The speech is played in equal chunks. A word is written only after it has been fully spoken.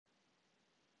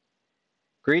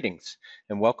Greetings,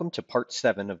 and welcome to Part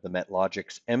 7 of the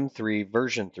MetLogix M3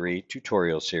 Version 3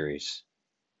 tutorial series.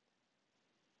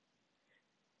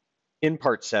 In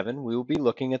Part 7, we will be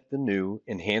looking at the new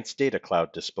Enhanced Data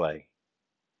Cloud display.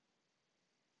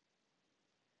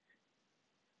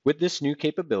 With this new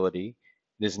capability,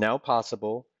 it is now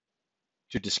possible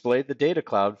to display the data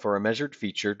cloud for a measured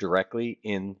feature directly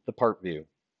in the part view.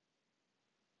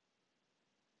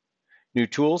 New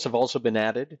tools have also been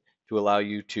added to allow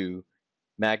you to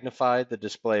magnify the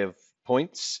display of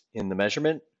points in the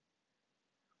measurement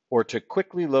or to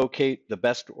quickly locate the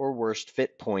best or worst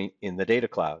fit point in the data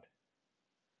cloud.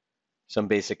 Some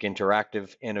basic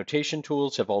interactive annotation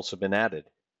tools have also been added.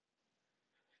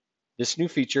 This new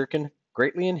feature can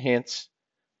greatly enhance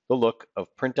the look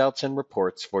of printouts and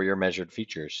reports for your measured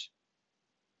features.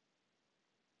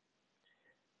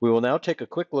 We will now take a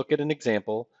quick look at an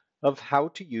example of how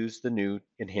to use the new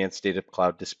Enhanced Data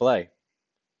Cloud display.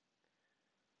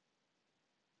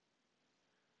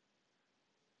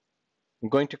 I'm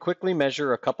going to quickly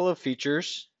measure a couple of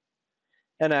features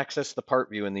and access the part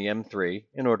view in the M3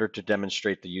 in order to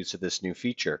demonstrate the use of this new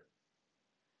feature.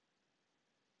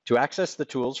 To access the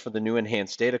tools for the new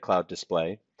Enhanced Data Cloud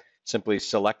display, simply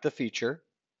select the feature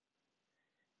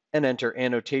and enter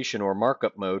annotation or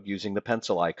markup mode using the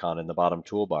pencil icon in the bottom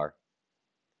toolbar.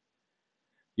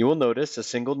 You will notice a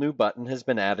single new button has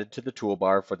been added to the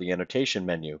toolbar for the annotation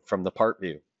menu from the part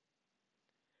view.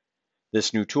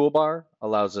 This new toolbar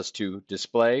allows us to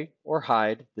display or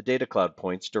hide the data cloud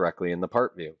points directly in the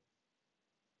part view.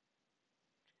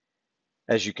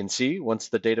 As you can see, once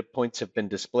the data points have been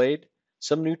displayed,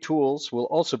 some new tools will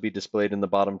also be displayed in the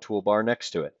bottom toolbar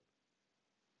next to it.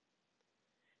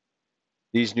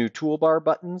 These new toolbar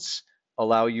buttons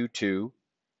allow you to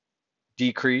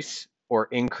decrease or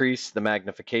increase the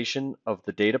magnification of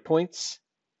the data points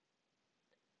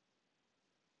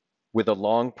with a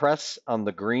long press on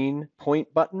the green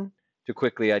point button to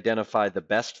quickly identify the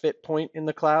best fit point in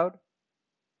the cloud,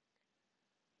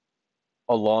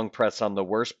 a long press on the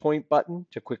worst point button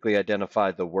to quickly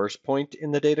identify the worst point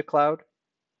in the data cloud,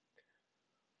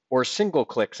 or single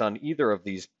clicks on either of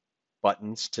these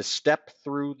buttons to step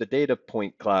through the data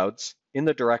point clouds in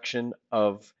the direction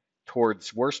of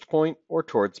towards worst point or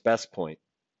towards best point.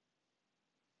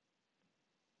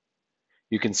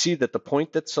 You can see that the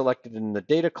point that's selected in the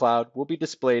data cloud will be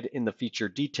displayed in the feature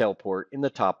detail port in the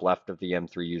top left of the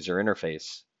M3 user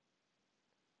interface.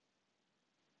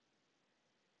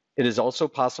 It is also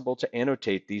possible to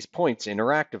annotate these points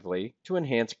interactively to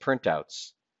enhance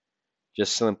printouts.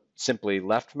 Just simply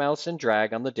left mouse and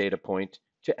drag on the data point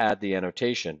to add the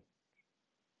annotation.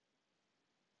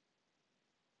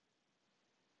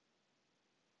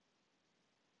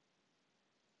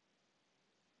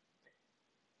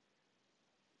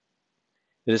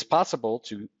 It is possible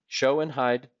to show and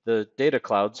hide the data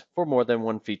clouds for more than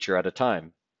one feature at a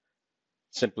time.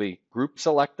 Simply group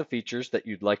select the features that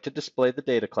you'd like to display the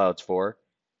data clouds for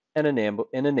and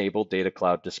enable data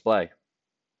cloud display.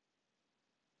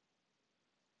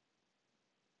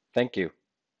 Thank you.